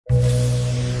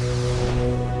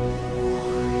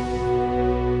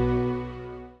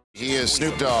is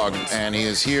Snoop Dogg, and he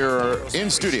is here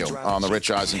in studio on the Rich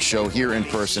Eisen Show, here in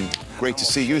person. Great to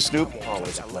see you, Snoop.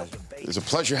 Always a pleasure. It's a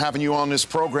pleasure having you on this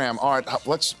program. All right,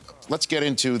 let's get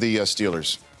into the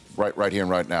Steelers right here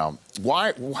and right now.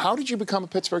 How did you become a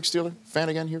Pittsburgh Steeler fan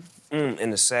again here?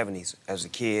 In the 70s, as a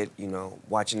kid, you know,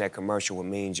 watching that commercial with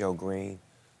Mean Joe Green,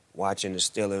 watching the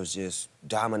Steelers just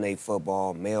dominate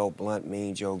football, Mel Blount,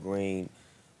 Mean Joe Green,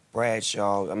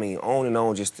 Bradshaw, I mean, on and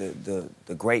on, just the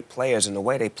great players and the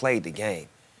way they played the game.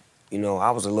 You know,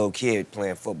 I was a little kid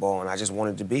playing football, and I just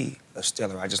wanted to be a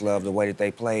Steeler. I just loved the way that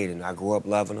they played, and I grew up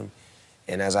loving them.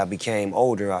 And as I became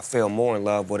older, I fell more in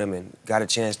love with them and got a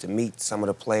chance to meet some of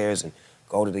the players and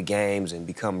go to the games and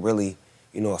become really,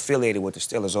 you know, affiliated with the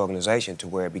Steelers organization to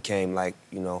where it became like,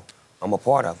 you know, I'm a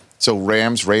part of it. So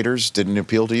Rams, Raiders didn't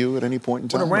appeal to you at any point in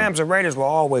time? Well, the Rams and Raiders were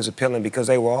always appealing because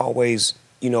they were always,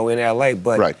 you know, in L.A.,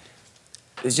 but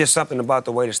it's just something about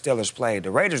the way the Steelers played.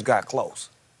 The Raiders got close,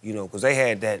 you know, because they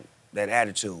had that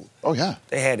attitude. Oh, yeah.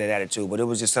 They had that attitude, but it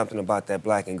was just something about that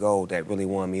black and gold that really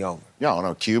won me over. Yeah, I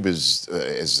know. Cube is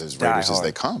as Raiders as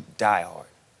they come. Die hard.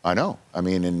 I know. I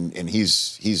mean, and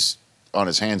he's on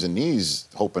his hands and knees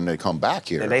hoping they come back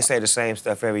here. And they say the same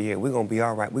stuff every year. We're going to be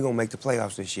all right. We're going to make the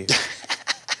playoffs this year.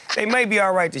 They may be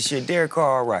all right this year. Derek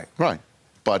Carr all right. Right.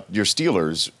 But your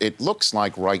Steelers, it looks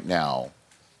like right now,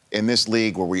 in this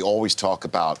league where we always talk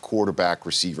about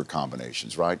quarterback-receiver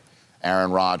combinations, right?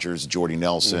 Aaron Rodgers, Jordy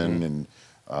Nelson,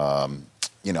 and,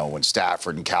 you know, when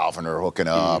Stafford and Calvin are hooking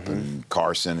up, and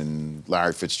Carson and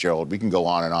Larry Fitzgerald. We can go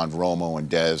on and on. Romo and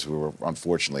Dez, who are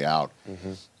unfortunately out.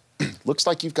 Looks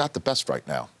like you've got the best right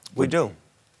now. We do.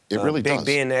 It really does. Big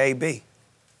B and the AB.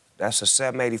 That's a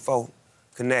 784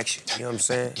 connection. You know what I'm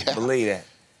saying? Yeah. Believe that.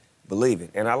 Believe it.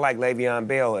 And I like Le'Veon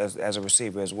Bell as a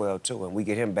receiver as well, too, and we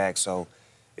get him back, so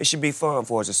it should be fun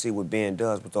for us to see what Ben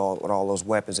does with all those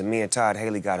weapons. And me and Todd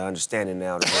Haley got an understanding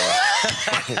now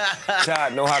that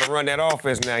Todd know how to run that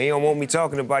offense now. He don't want me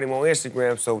talking about him on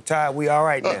Instagram, so Todd, we all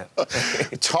right now.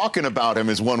 Talking about him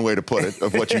is one way to put it,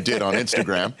 of what you did on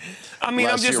Instagram. I mean,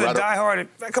 I'm just a diehard.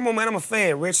 Come on, man, I'm a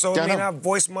fan, Rich. So, yeah, I mean, I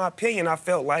voiced my opinion. I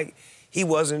felt like he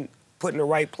wasn't putting the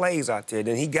right plays out there.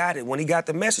 Then he got it. When he got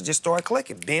the message, it started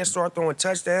clicking. Ben started throwing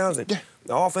touchdowns, and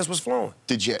the offense was flowing.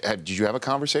 Did you have a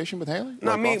conversation with Haley?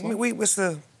 No, I mean, we was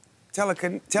the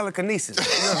telekinesis.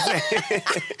 You know what I'm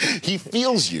saying? He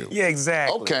feels you. Yeah,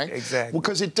 exactly. Okay. Exactly.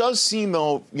 Because it does seem,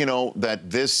 though, you know, that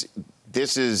this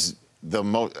is the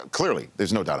most, clearly,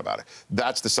 there's no doubt about it.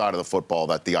 That's the side of the football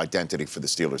that the identity for the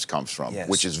Steelers comes from,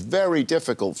 which is very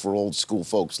difficult for old school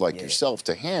folks like yourself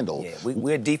to handle. Yeah,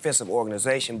 we're a defensive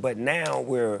organization, but now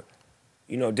we're,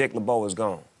 you know, Dick LeBeau is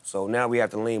gone. So now we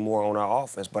have to lean more on our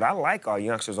offense. But I like our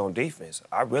youngsters on defense.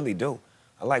 I really do.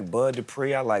 I like Bud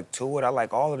Dupree. I like Tuitt. I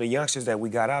like all of the youngsters that we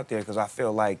got out there because I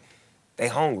feel like they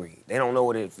hungry. They don't know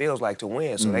what it feels like to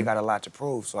win, so they got a lot to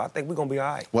prove. So I think we're going to be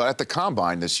all right. Well, at the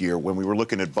Combine this year, when we were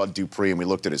looking at Bud Dupree and we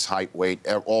looked at his height, weight,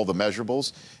 all the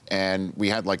measurables, and we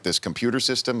had like this computer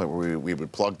system that we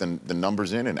would plug the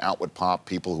numbers in and out would pop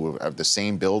people who have the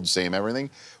same build, same everything.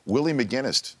 Willie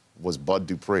McGinnis was Bud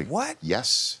Dupree. What?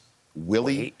 Yes.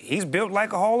 Willie. Well, he's built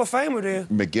like a Hall of Famer there.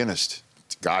 McGinnis.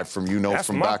 Guy from, you know, That's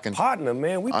from my back in... partner,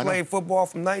 man. We played football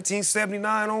from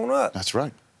 1979 on up. That's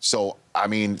right. So, I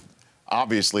mean,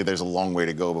 obviously there's a long way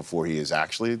to go before he is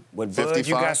actually But 55. Bud,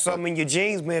 you got something in your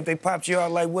genes, man. If they popped you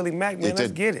out like Willie Mack, man,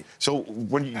 let's get it. So,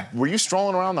 were you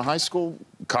strolling around the high school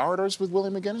corridors with Willie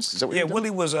McGinnis? Is that what you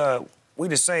Willie was, we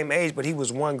the same age, but he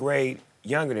was 1 grade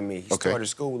younger than me. He started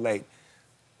school late.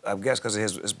 I guess because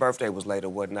his birthday was late or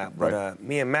whatnot. But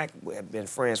me and Mac have been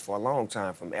friends for a long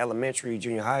time, from elementary,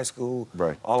 junior high school,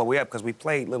 all the way up, because we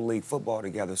played Little League football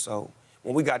together. So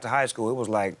when we got to high school, it was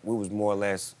like we was more or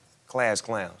less class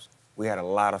clowns. We had a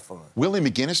lot of fun. Willie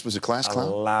McGinnis was a class clown?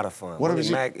 A lot of fun. Willie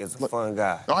Mack is a fun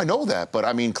guy. Oh, I know that, but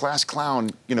I mean class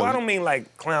clown, you know. Well, I don't mean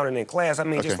like clowning in class. I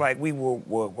mean just like we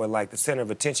were like the center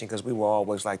of attention because we were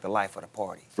always like the life of the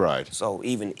party. Right. So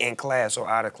even in class or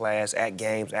out of class, at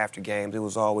games, after games, it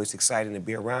was always exciting to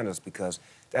be around us because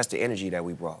that's the energy that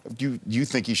we brought. You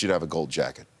think he should have a gold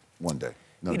jacket one day?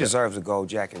 He deserves a gold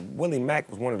jacket. Willie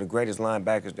Mack was one of the greatest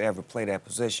linebackers to ever play that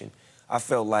position. I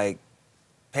felt like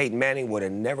Peyton Manning would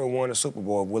have never won a Super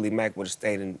Bowl if Willie Mack would have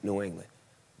stayed in New England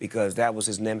because that was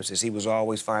his nemesis. He was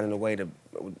always finding a way to...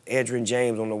 Adrian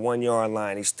James on the 1-yard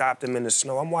line, he stopped him in the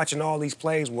snow. I'm watching all these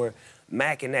plays where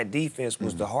Mack and that defense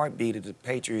was the heartbeat of the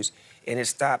Patriots, and it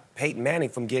stopped Peyton Manning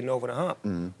from getting over the hump.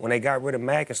 When they got rid of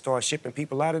Mack and started shipping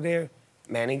people out of there,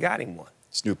 Manning got him one.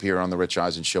 Snoop here on the Rich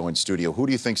Eisen Show in studio. Who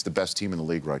do you think's the best team in the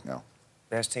league right now?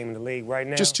 Best team in the league right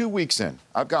now? Just 2 weeks in.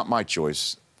 I've got my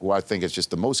choice, who I think is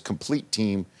just the most complete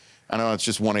team I know it's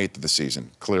just 1/8 of the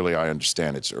season. Clearly, I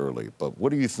understand it's early, but what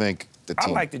do you think the team...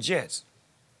 I like the Jets.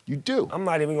 You do? I'm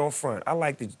not even going front. I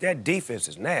like that defense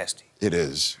is nasty. It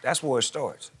is. That's where it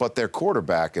starts. But their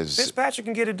quarterback is... Fitzpatrick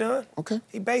can get it done. Okay.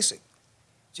 He basic.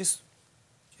 Just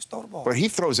throw the ball. But he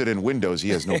throws it in windows he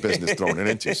has no business throwing it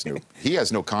into, Snoop. He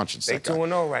has no conscience, They that guy.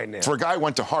 2-0 right now. For a guy who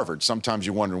went to Harvard, sometimes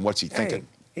you're wondering what's he thinking.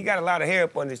 He got a lot of hair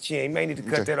up on his chin. He may need to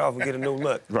cut that off and get a new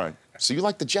look. Right. So you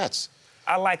like the Jets?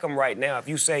 I like them right now. If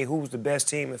you say who's the best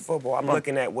team in football, I'm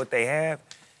looking at what they have,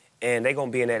 and they're going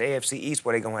to be in that AFC East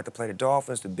where they're going to have to play the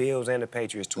Dolphins, the Bills, and the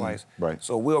Patriots twice. Right.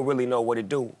 So we'll really know what to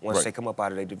do once they come up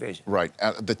out of their division. Right.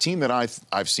 The team that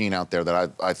I've seen out there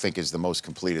that I think is the most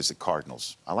complete is the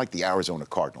Cardinals. I like the Arizona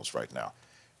Cardinals right now.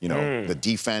 You know, the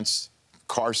defense,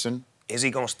 Carson. Is he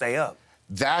going to stay up?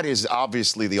 That is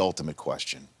obviously the ultimate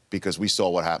question because we saw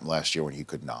what happened last year when he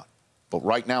could not. But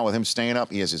right now, with him staying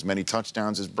up, he has as many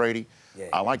touchdowns as Brady. Yeah.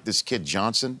 I like this kid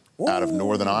Johnson out of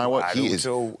Northern Iowa. I He do is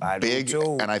too. I big, do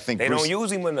too. and I think they don't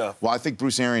use him enough. Well, I think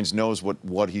Bruce Arians knows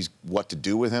what to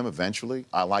do with him eventually.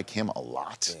 I like him a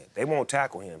lot. Yeah, they won't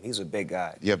tackle him. He's a big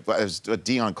guy. Yeah, but as what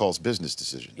Dion calls business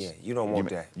decisions. Yeah, you don't want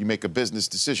that. You make a business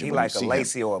decision. He when like you a see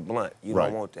Lacey him. or a Blunt. You Right.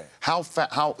 don't want that. How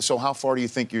far do you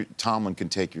think Tomlin can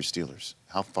take your Steelers?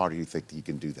 How far do you think he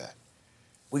can do that?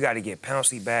 We got to get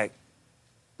Pouncey back.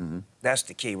 That's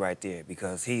the key right there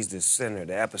because he's the center,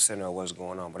 the epicenter of what's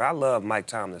going on. But I love Mike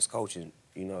Tomlin's coaching,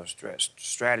 you know,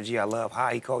 strategy. I love how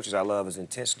he coaches. I love his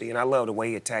intensity, and I love the way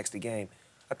he attacks the game.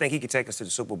 I think he could take us to the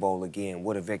Super Bowl again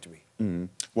with a victory.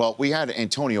 Well, we had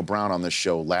Antonio Brown on this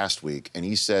show last week, and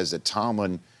he says that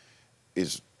Tomlin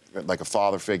is like a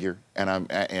father figure,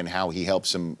 and how he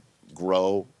helps him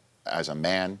grow as a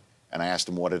man. And I asked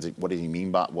him what did he mean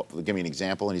by give me an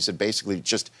example, and he said basically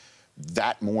just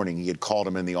that morning he had called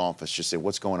him in the office, just say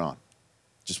what's going on,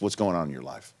 just what's going on in your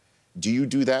life. Do you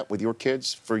do that with your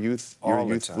kids for youth, your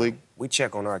youth league? We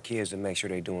check on our kids to make sure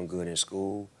they're doing good in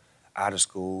school, out of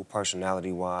school,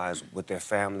 personality-wise, with their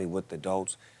family, with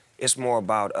adults. It's more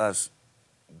about us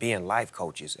being life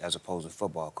coaches as opposed to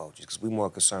football coaches because we're more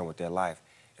concerned with their life,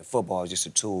 and football is just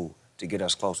a tool to get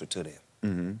us closer to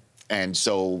them. And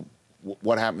so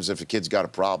what happens if a kid's got a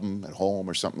problem at home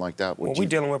or something like that? Well, we're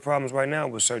dealing with problems right now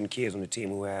with certain kids on the team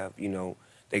who have, you know,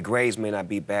 their grades may not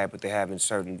be bad, but they're having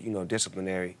certain, you know,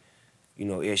 disciplinary, you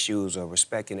know, issues or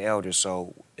respecting elders.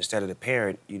 So instead of the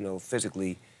parent, you know,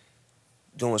 physically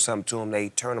doing something to them, they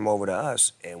turn them over to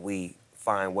us, and we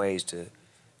find ways to,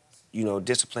 you know,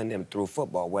 discipline them through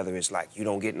football, whether it's like you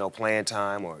don't get no playing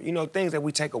time or, you know, things that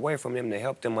we take away from them to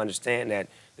help them understand that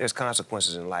there's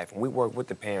consequences in life. And we work with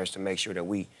the parents to make sure that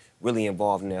we really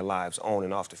involved in their lives on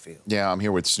and off the field. Yeah, I'm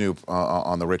here with Snoop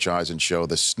on the Rich Eisen Show,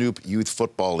 the Snoop Youth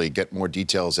Football League. Get more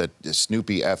details at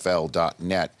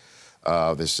snoopyfl.net.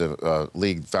 This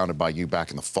league founded by you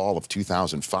back in the fall of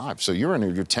 2005. So you're in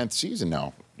your 10th season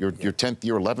now. Your 10th,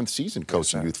 your 11th season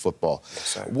coaching youth football. Yes,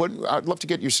 sir. I'd love to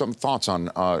get you some thoughts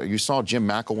on, you saw Jim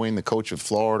McElwain, the coach of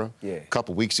Florida, a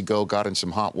couple weeks ago, got in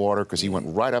some hot water because he went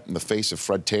right up in the face of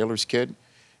Fred Taylor's kid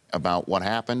about what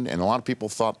happened, and a lot of people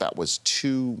thought that was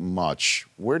too much.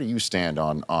 Where do you stand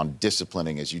on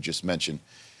disciplining, as you just mentioned,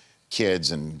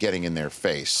 kids and getting in their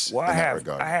face in that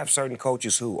regard? I have certain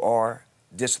coaches who are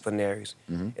disciplinaries,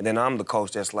 and then I'm the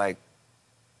coach that's like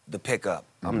the pickup.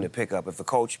 I'm the pickup. If a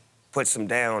coach puts them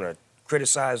down or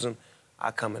criticizes them,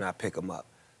 I come and I pick them up.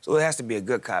 So it has to be a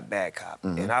good cop, bad cop.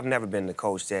 And I've never been the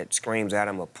coach that screams at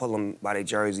them or pull them by their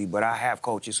jersey, but I have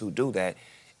coaches who do that.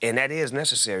 And that is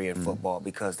necessary in football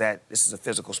because this is a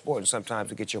physical sport, and sometimes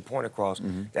to get your point across,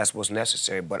 that's what's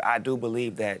necessary. But I do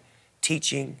believe that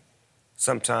teaching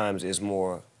sometimes is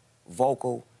more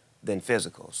vocal than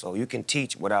physical. So you can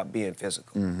teach without being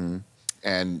physical.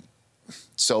 And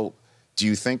so do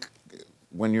you think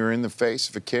when you're in the face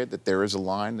of a kid that there is a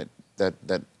line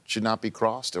that should not be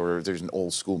crossed, or there's an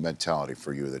old school mentality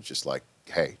for you that's just like,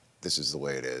 hey, this is the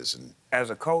way it is? And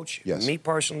as a coach, me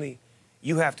personally,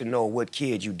 you have to know what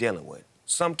kid you're dealing with.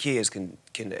 Some kids can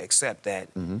accept that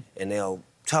and they'll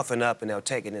toughen up and they'll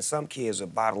take it, and some kids will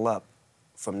bottle up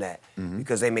from that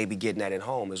because they may be getting that at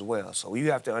home as well. So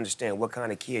you have to understand what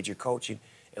kind of kid you're coaching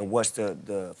and what's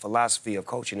the philosophy of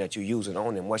coaching that you're using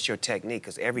on them. What's your technique?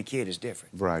 Because every kid is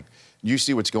different. Right. You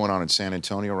see what's going on in San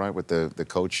Antonio, right, with the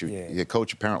coach? The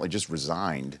coach apparently just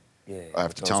resigned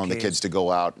after telling the kids to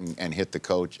go out and hit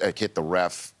the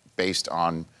ref based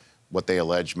on what they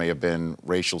allege may have been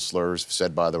racial slurs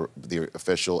said by the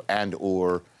official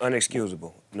and/or...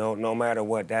 Unexcusable. No matter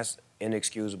what, that's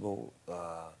inexcusable.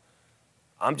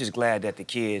 I'm just glad that the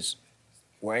kids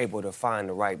were able to find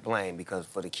the right blame, because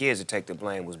for the kids to take the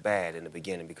blame was bad in the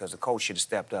beginning, because the coach should have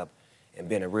stepped up and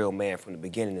been a real man from the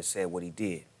beginning and said what he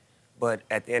did. But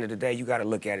at the end of the day, you got to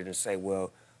look at it and say,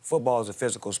 well, football is a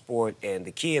physical sport, and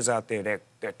the kids out there,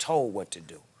 they're told what to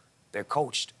do. They're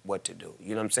coached what to do.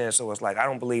 You know what I'm saying? So it's like, I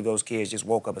don't believe those kids just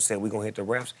woke up and said, we're going to hit the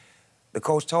refs. The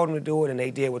coach told them to do it, and they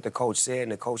did what the coach said,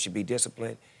 and the coach should be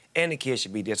disciplined, and the kids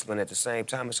should be disciplined at the same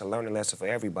time. It's a learning lesson for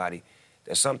everybody.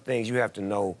 There's some things you have to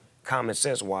know common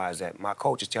sense-wise that my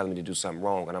coach is telling me to do something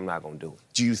wrong, and I'm not going to do it.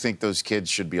 Do you think those kids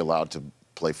should be allowed to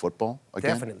play football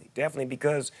again? Definitely,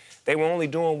 because they were only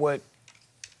doing what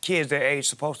kids their age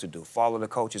supposed to do, follow the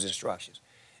coach's instructions.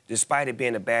 Despite it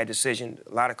being a bad decision,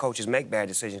 a lot of coaches make bad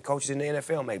decisions. Coaches in the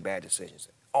NFL make bad decisions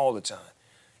all the time.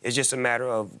 It's just a matter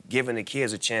of giving the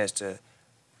kids a chance to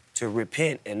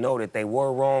repent and know that they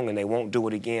were wrong and they won't do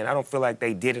it again. I don't feel like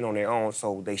they did it on their own,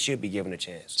 so they should be given a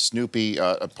chance.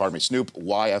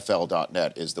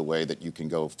 SnoopYFL.net is the way that you can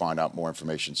go find out more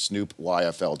information.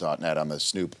 SnoopYFL.net on the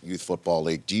Snoop Youth Football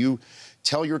League. Do you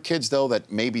tell your kids, though,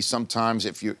 that maybe sometimes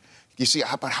if you see,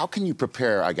 but how can you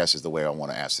prepare, I guess is the way I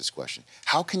want to ask this question.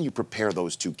 How can you prepare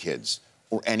those two kids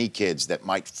or any kids that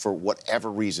might, for whatever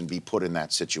reason, be put in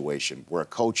that situation where a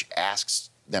coach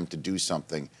asks them to do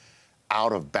something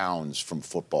out of bounds from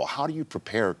football? How do you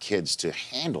prepare kids to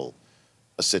handle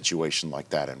a situation like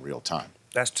that in real time?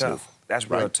 That's tough. That's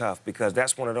real tough because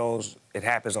that's one of those, it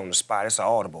happens on the spot. It's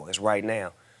audible. It's right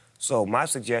now. So my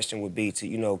suggestion would be to,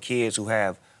 you know, kids who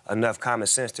have enough common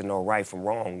sense to know right from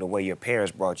wrong, the way your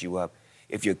parents brought you up.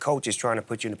 If your coach is trying to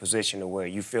put you in a position where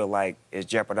you feel like it's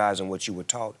jeopardizing what you were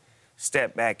taught,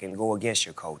 step back and go against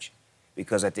your coach.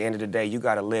 Because at the end of the day, you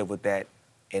got to live with that.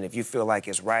 And if you feel like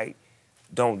it's right,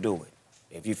 don't do it.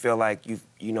 If you feel like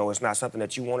you know it's not something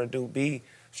that you want to do, be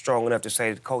strong enough to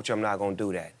say, Coach, I'm not going to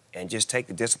do that. And just take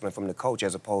the discipline from the coach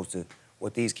as opposed to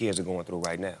what these kids are going through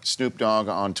right now. Snoop Dogg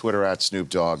on Twitter at Snoop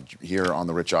Dogg here on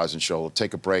The Rich Eisen Show. We'll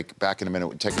take a break. Back in a minute.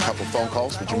 We'll take a couple phone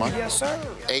calls. Would you mind? Yes, sir.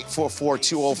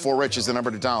 844-204-RICH is the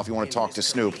number to dial if you want to talk to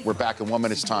Snoop. We're back in 1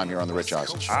 minute's time here on The Rich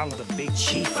Eisen Show. I'm the big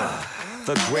chief,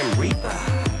 the Grim Reaper.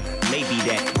 Maybe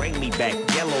that bring me back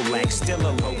yellow like still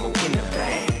a logo in the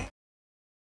bag.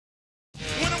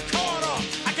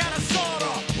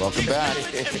 Welcome back.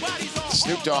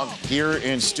 Snoop Dogg here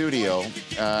in studio,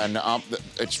 and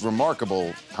it's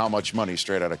remarkable how much money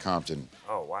Straight Outta Compton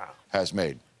has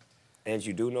made. And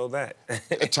you do know that.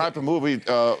 A type of movie,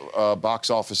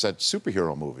 box office that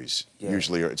superhero movies,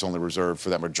 usually it's only reserved for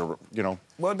them, or, you know,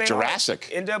 well, Jurassic.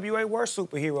 NWA were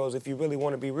superheroes, if you really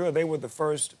want to be real. They were the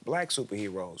first black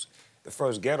superheroes, the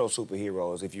first ghetto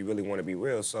superheroes, if you really want to be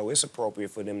real. So it's appropriate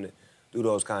for them to do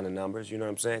those kind of numbers, you know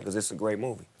what I'm saying? Because it's a great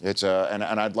movie. It's and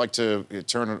I'd like to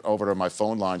turn it over to my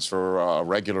phone lines for a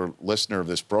regular listener of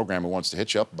this program who wants to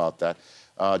hit you up about that.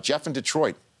 Jeff in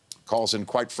Detroit calls in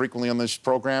quite frequently on this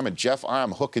program, and Jeff, I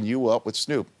am hooking you up with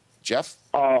Snoop. Jeff?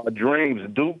 Dreams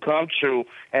do come true.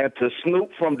 And to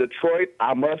Snoop from Detroit,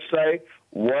 I must say,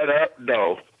 what up,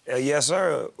 though? Yes,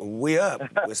 sir. We up.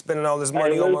 We're spending all this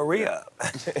money on Maria.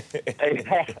 Hey,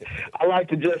 I like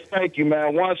to just thank you,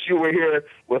 man. Once you were here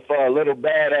with Little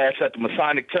Badass at the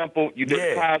Masonic Temple, you did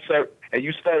a concert, and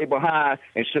you stayed behind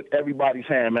and shook everybody's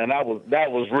hand, man. That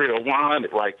was real,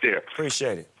 100 right there.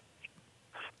 Appreciate it.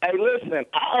 Hey, listen,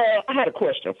 I had a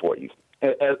question for you.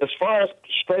 As far as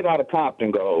Straight Outta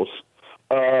Compton goes,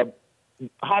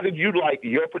 how did you like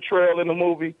your portrayal in the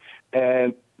movie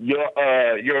and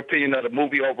your opinion of the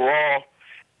movie overall?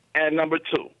 And number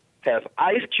two, has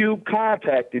Ice Cube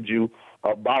contacted you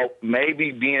about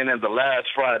maybe being in The Last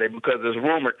Friday? Because it's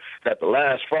rumored that The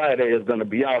Last Friday is going to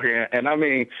be out here. And I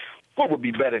mean, what would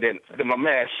be better than my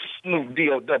man Snoop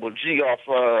D-O-double-G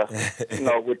off, you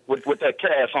know, with that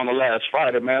cast on The Last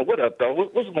Friday, man? What up, though?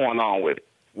 What's going on with it?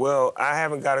 Well, I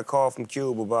haven't got a call from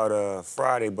Cube about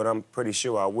Friday, but I'm pretty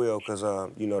sure I will because,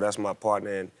 you know, that's my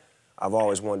partner, and I've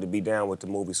always wanted to be down with the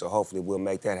movie, so hopefully we'll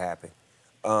make that happen.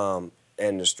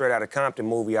 And the Straight Outta Compton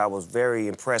movie, I was very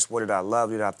impressed with it. I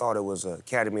loved it. I thought it was an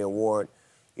Academy Award,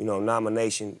 you know,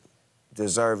 nomination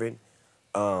deserving.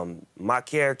 My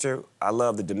character, I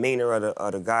love the demeanor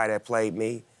of the guy that played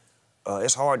me.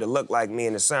 It's hard to look like me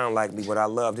and to sound like me, but I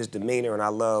love his demeanor, and I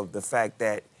love the fact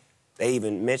that they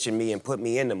even mentioned me and put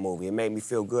me in the movie. It made me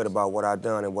feel good about what I've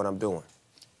done and what I'm doing.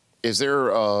 Is there,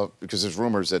 because there's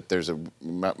rumors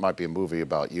that might be a movie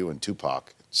about you and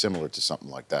Tupac, similar to something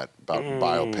like that, about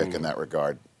biopic in that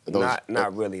regard?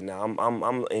 Not really, no.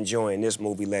 I'm enjoying this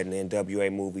movie, letting the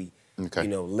NWA movie, you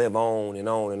know, live on and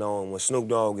on and on. When Snoop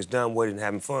Dogg is done with it and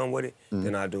having fun with it,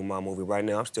 then I do my movie. Right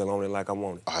now, I'm still on it like I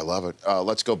want it. I love it.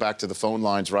 Let's go back to the phone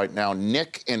lines right now.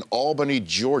 Nick in Albany,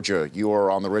 Georgia. You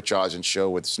are on The Rich Eisen Show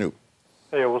with Snoop.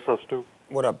 Hey, what's up, Stu?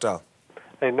 What up, dog?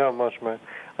 Hey, not much, man.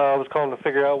 I was calling to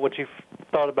figure out what you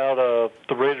thought about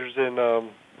the Raiders and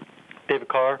David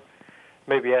Carr.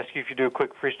 maybe ask you if you do a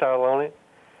quick freestyle on it.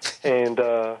 And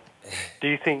do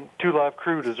you think Two Live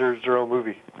Crew deserves their own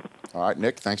movie? All right,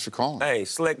 Nick, thanks for calling. Hey,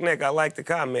 Slick Nick, I like the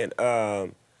comment.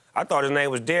 I thought his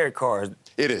name was Derek Carr.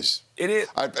 It is. It is?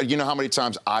 You know how many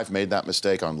times I've made that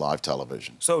mistake on live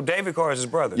television? So David Carr is his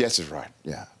brother? Yes, it's right,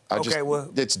 yeah. Well...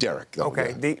 It's Derek, though.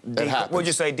 Okay, yeah. What'd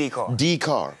you say, D. Carr? D.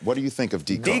 Carr. What do you think of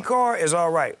D. Carr? D. Carr is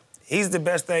all right. He's the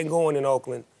best thing going in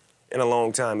Oakland in a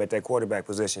long time at that quarterback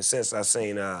position since I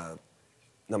seen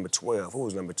number 12. Who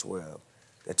was number 12?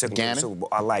 That took him to the Super Bowl.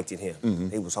 I liked him. Mm-hmm.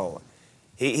 He was hard.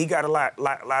 He got a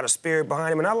lot of spirit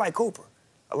behind him, and I like Cooper.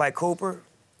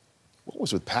 What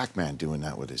was with Pac-Man doing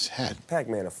that with his head?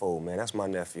 Pac-Man a fool, man. That's my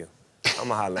nephew.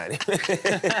 I'm a holla at him.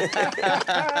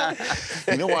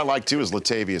 You know what I like, too, is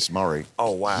Latavius Murray.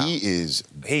 Oh, wow. He is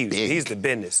big. He's the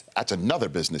business. That's another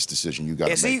business decision you got to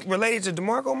make. Is he related to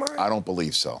DeMarco Murray? I don't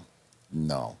believe so.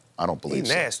 No, I don't believe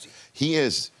so. He's nasty. He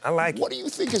is. I like What do you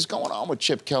think is going on with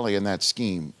Chip Kelly in that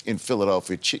scheme in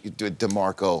Philadelphia?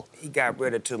 DeMarco. He got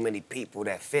rid of too many people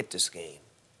that fit the scheme.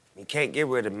 You can't get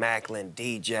rid of Macklin,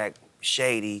 D-Jack,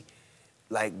 Shady.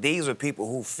 Like, these are people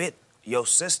who fit your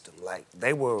system. Like,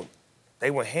 they were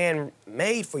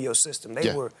handmade for your system.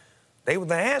 They were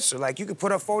the answer. Like, you could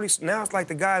put up 40. Now it's like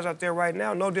the guys out there right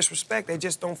now, no disrespect, they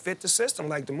just don't fit the system.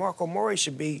 Like, DeMarco Murray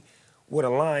should be with a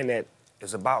line that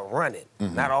is about running,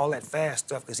 not all that fast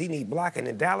stuff, because he need blocking,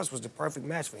 and Dallas was the perfect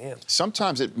match for him.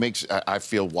 Sometimes it makes, I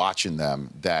feel watching them,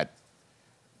 that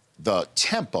the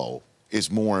tempo is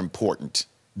more important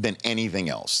than anything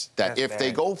else. That if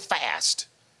they go fast,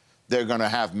 they're going to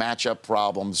have matchup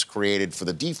problems created for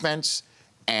the defense,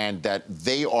 and that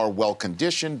they are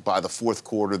well-conditioned. By the fourth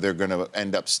quarter, they're going to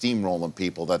end up steamrolling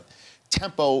people. That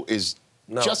tempo is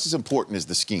just as important as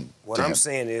the scheme. What I'm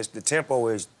saying is the tempo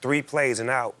is 3 plays and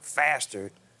out faster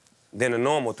than a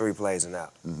normal 3 plays and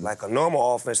out. Like a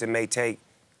normal offense, it may take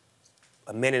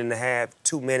a minute and a half,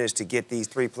 2 minutes to get these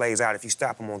 3 plays out if you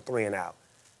stop them on 3 and out.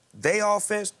 They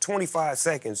offense, 25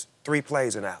 seconds, 3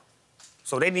 plays and out.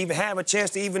 So they didn't even have a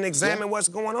chance to even examine what's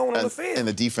going on the field. And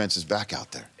the defense is back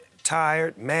out there.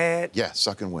 Tired, mad. Yeah,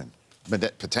 suck and win.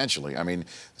 But potentially. I mean,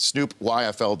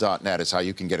 SnoopYFL.net is how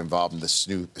you can get involved in the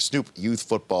Snoop Youth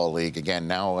Football League. Again,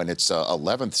 now in its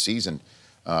 11th season,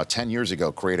 10 years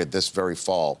ago, created this very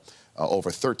fall. Over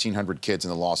 1,300 kids in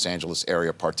the Los Angeles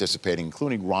area participating,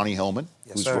 including Ronnie Hillman,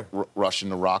 who's rushing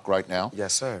the rock right now.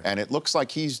 Yes, sir. And it looks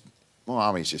like he's, well, I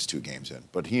mean, he's just 2 games in.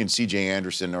 But he and C.J.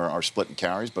 Anderson are splitting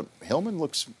carries. But Hillman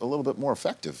looks a little bit more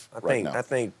effective right now. I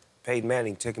think Peyton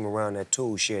Manning took him around that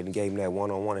tool shed and gave him that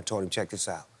one-on-one and told him, check this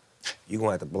out. You're going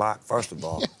to have to block, first of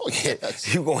all.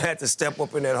 Yes. You're going to have to step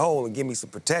up in that hole and give me some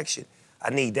protection.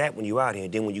 I need that when you're out here.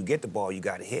 And then when you get the ball, you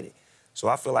got to hit it. So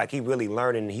I feel like he's really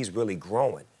learning and he's really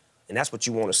growing. And that's what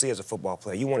you want to see as a football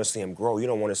player. You want to see him grow. You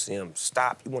don't want to see him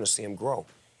stop. You want to see him grow.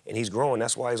 And he's growing.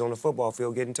 That's why he's on the football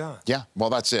field getting time. Yeah, well,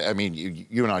 that's it. I mean,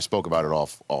 you and I spoke about it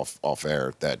off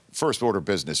air, that first order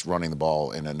business running the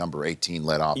ball in a number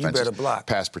 18-led offense. You better block.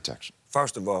 Pass protection.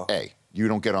 First of all. A, you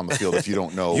don't get on the field if you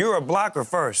don't know. You're a blocker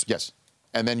first. Yes.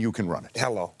 And then you can run it.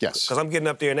 Hello. Yes. Because I'm getting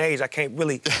up there in age, I can't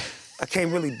really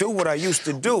do what I used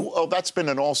to do. Well, that's been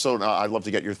an also, I'd love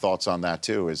to get your thoughts on that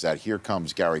too, is that here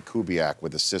comes Gary Kubiak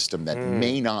with a system that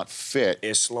may not fit.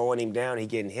 It's slowing him down. He's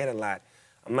getting hit a lot.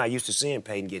 I'm not used to seeing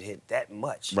Peyton get hit that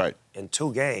much. Right. In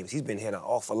 2 games, he's been hit an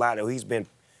awful lot. He's been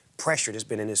pressured. It's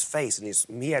been in his face.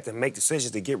 And he had to make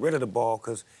decisions to get rid of the ball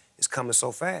because it's coming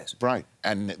so fast. Right.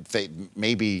 And they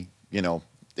maybe,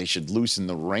 they should loosen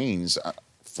the reins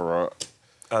for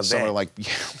someone like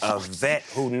a vet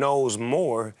who knows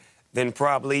more than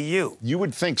probably you. You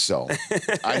would think so.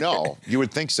 I know. You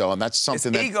would think so, and that's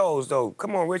something it's egos, though.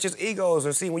 Come on, Rich, it's egos.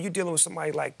 And see, when you're dealing with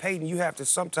somebody like Peyton, you have to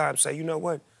sometimes say, you know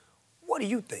what? What do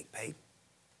you think, Peyton?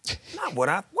 Not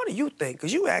what do you think?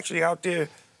 Because you actually out there,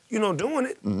 doing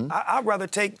it. I'd rather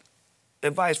take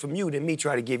advice from you than me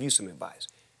try to give you some advice.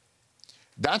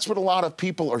 That's what a lot of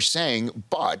people are saying,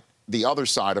 but the other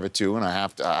side of it, too, and I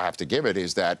have to give it,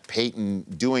 is that Peyton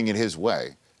doing it his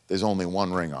way, there's only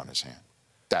 1 ring on his hand.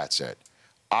 That's it.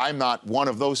 I'm not one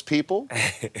of those people.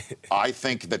 I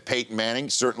think that Peyton Manning,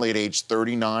 certainly at age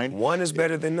 39... 1 is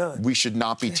better than none. We should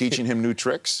not be teaching him new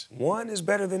tricks. 1 is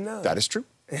better than none. That is true.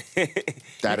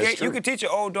 That is true. You can teach an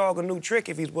old dog a new trick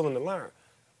if he's willing to learn.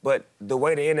 But the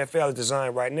way the NFL is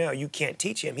designed right now, you can't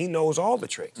teach him. He knows all the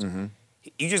tricks.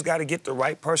 You just got to get the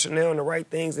right personnel and the right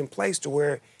things in place to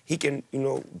where he can,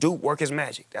 work his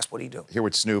magic. That's what he do. Here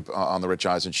with Snoop on the Rich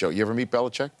Eisen Show. You ever meet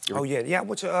Belichick? Oh, yeah. Yeah, I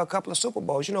went to a couple of Super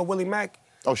Bowls. Willie Mack.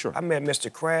 Oh, sure. I met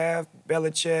Mr. Kraft,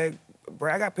 Belichick,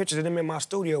 Brad, I got pictures of them in my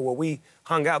studio where we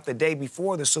hung out the day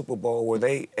before the Super Bowl, where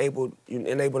they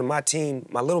enabled my team,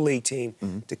 my little league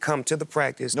team, to come to the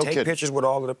practice, No take kidding. pictures with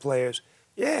all of the players.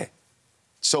 Yeah.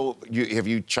 So have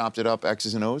you chopped it up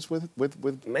X's and O's with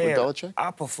Man, Belichick?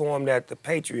 I performed at the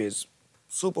Patriots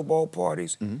Super Bowl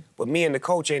parties, but me and the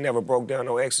coach ain't never broke down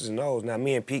no X's and O's. Now,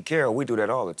 me and Pete Carroll, we do that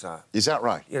all the time. Is that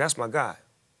right? Yeah, that's my guy.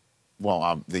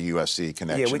 Well, the USC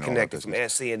connection. Yeah, we and all that connected from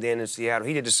business. SC and then in Seattle.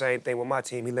 He did the same thing with my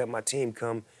team. He let my team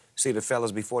come see the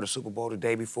fellas before the Super Bowl the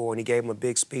day before, and he gave them a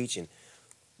big speech and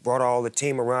brought all the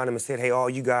team around him and said, hey, all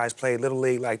you guys played Little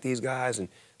League like these guys, and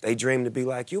they dreamed to be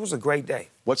like you. It was a great day.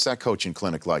 What's that coaching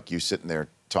clinic like? You sitting there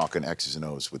talking X's and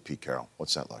O's with Pete Carroll.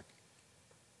 What's that like?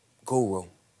 Guru,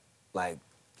 like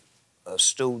a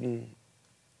student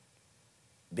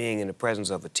being in the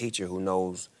presence of a teacher who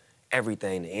knows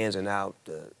everything, the ins and outs.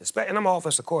 And I'm an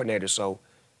offensive coordinator, so,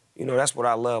 you know, that's what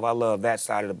I love. I love that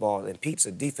side of the ball. And Pete's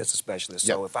a defensive specialist,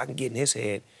 so if I can get in his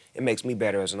head, it makes me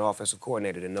better as an offensive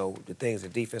coordinator to know the things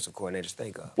that defensive coordinators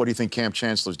think of. What do you think Cam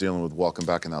Chancellor's dealing with walking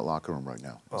back in that locker room right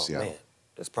now in Seattle? Man,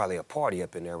 there's probably a party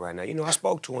up in there right now. You know, I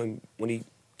spoke to him when he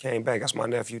came back. That's my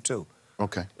nephew, too.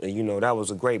 Okay. And, you know, that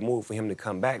was a great move for him to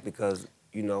come back because,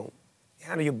 you know,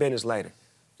 handle your business later.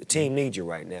 The team needs you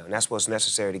right now, and that's what's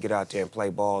necessary to get out there and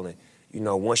play ball. And, you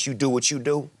know, once you do what you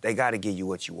do, they got to give you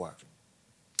what you worth.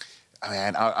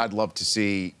 Man, I'd love to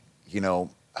see, you know,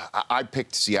 I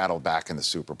picked Seattle back in the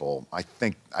Super Bowl. I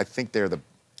think they're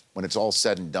when it's all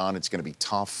said and done, it's going to be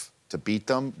tough to beat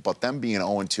them. But them being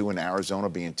 0-2 in Arizona,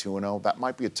 being 2-0, that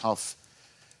might be a tough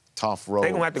road. They're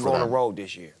going to have to go on the road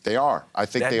this year. They are. I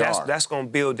think they are. That's going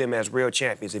to build them as real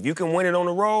champions. If you can win it on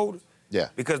the road, yeah.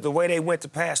 Because the way they went the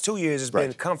past 2 years has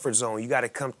been comfort zone. You got to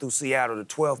come through Seattle, the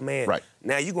 12th man. Right.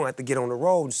 Now you're going to have to get on the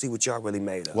road and see what y'all really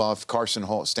made of. Well, if Carson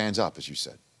Hall stands up, as you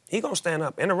said. He going to stand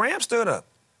up. And the Rams stood up.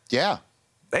 Yeah.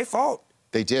 They fought.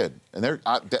 They did. And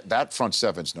that front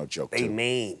seven's no joke, They too.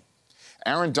 mean.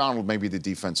 Aaron Donald may be the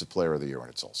defensive player of the year when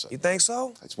it's all said. You think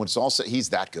so? It's when it's all said, he's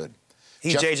that good.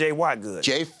 He's J.J. Watt good.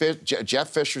 Jeff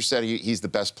Fisher said he's the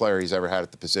best player he's ever had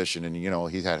at the position, and, you know,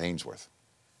 he's had Hainsworth.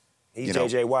 He's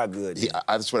J.J. Watt good.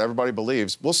 That's what everybody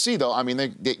believes. We'll see, though. I mean,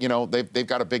 they've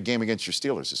got a big game against your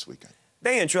Steelers this weekend.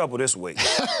 They in trouble this week.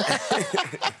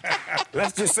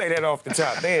 Let's just say that off the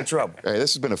top. They in trouble. Hey,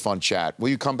 this has been a fun chat. Will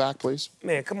you come back, please?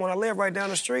 Man, come on. I live right down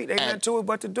the street. Ain't nothing to it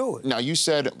but to do it. Now, you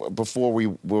said before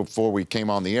we came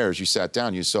on the air, as you sat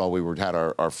down, you saw we had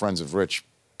our Friends of Rich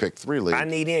Pick 3 league. I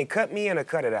need in. Cut me in or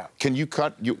cut it out. Can you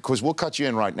cut? Because we'll cut you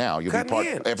in right now. You'll cut be part.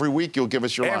 Me in. Every week you'll give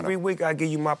us your lineup. Every week I give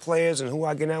you my players and who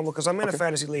I get down with because I'm in a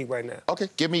fantasy league right now. Okay,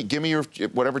 give me your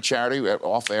whatever charity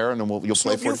off air, and then you'll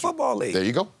play for your football league. There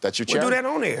you go. That's your charity. We'll do that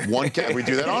on air. We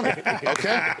do that on air.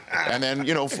 Okay, and then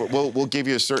we'll give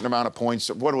you a certain amount of points.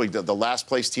 What do we do? The last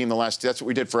place team, that's what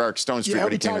we did for Eric Stone Street. Yeah,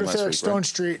 when he we came in tied with last Eric week, Stone right?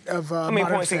 Street of How many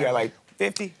points he got? Like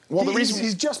 50? Well, the reason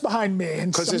he's just behind me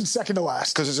and second to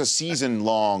last. Because it's a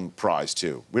season-long prize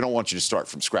too. We don't want you to start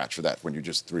from scratch for that when you're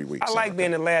just 3 weeks. I like being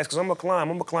the last because I'm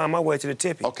gonna climb my way to the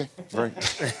tippy. Okay, right.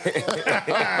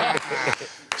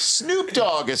 Snoop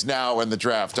Dogg is now in the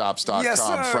DraftTops.com. Yes,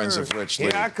 sir. Friends of Rich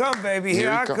League. Here I come, baby.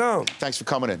 Here I come. Thanks for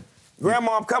coming in.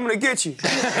 Grandma, I'm coming to get you.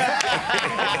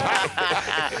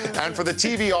 And for the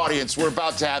TV audience, we're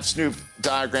about to have Snoop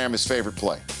diagram his favorite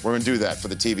play. We're going to do that for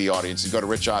the TV audience. You go to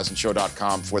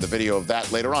richeisenshow.com for the video of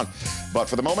that later on. But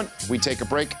for the moment, we take a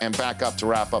break and back up to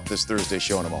wrap up this Thursday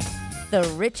show in a moment. The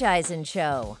Rich Eisen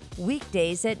Show,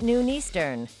 weekdays at noon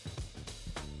Eastern.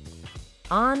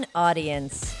 On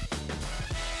Audience.